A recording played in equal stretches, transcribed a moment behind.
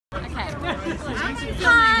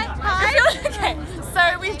Hi. Okay,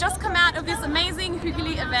 so we've just come out of this amazing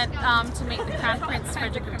Hygge event to meet the Crown Prince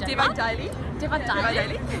Frederik of Denmark.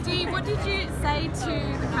 What did you say to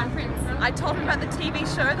the Crown Prince? I told him about the TV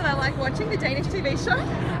show that I like watching, the Danish TV show,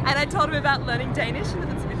 and I told him about learning Danish and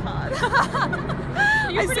that it's a bit hard.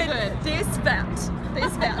 You're pretty good. Det svært.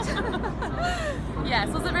 Yeah,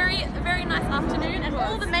 so it was a very nice afternoon, and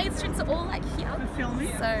all the maid streets are all like here.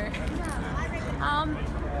 So,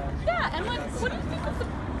 yeah, and like, what do you think of the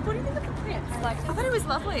prince? Like, I thought he was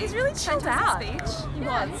lovely. He's really chilled out. He was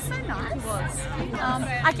so nice. He was.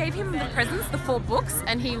 I gave him the presents, the 4 books,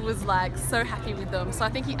 and he was like so happy with them. So I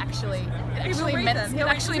think he actually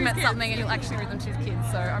meant something, and he'll actually read them to his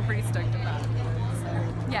kids. So I'm pretty stoked at that.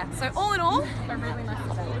 Yeah, so all in all, a really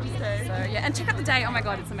nice day. So yeah, and check out the day. Oh my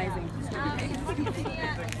god, it's amazing.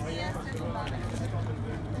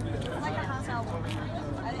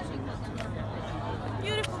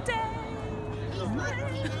 Beautiful day.